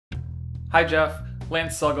Hi Jeff,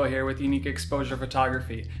 Lance Selgo here with Unique Exposure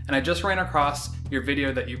Photography, and I just ran across your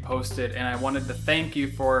video that you posted, and I wanted to thank you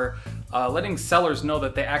for letting sellers know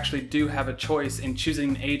that they actually do have a choice in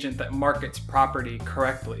choosing an agent that markets property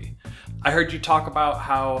correctly. I heard you talk about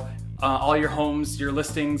how all your homes, your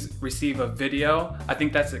listings receive a video. I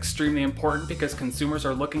think that's extremely important because consumers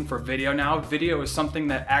are looking for video now. Video is something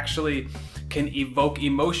that actually can evoke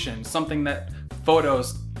emotion, something that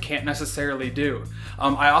photos can't necessarily do.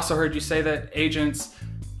 I also heard you say that agents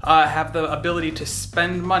have the ability to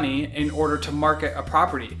spend money in order to market a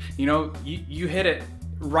property. You know, you hit it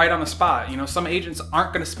right on the spot. You know, some agents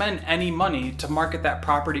aren't going to spend any money to market that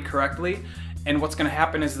property correctly, and what's going to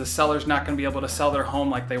happen is the seller's not going to be able to sell their home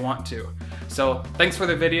like they want to. So thanks for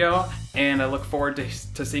the video, and I look forward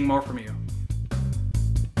to seeing more from you.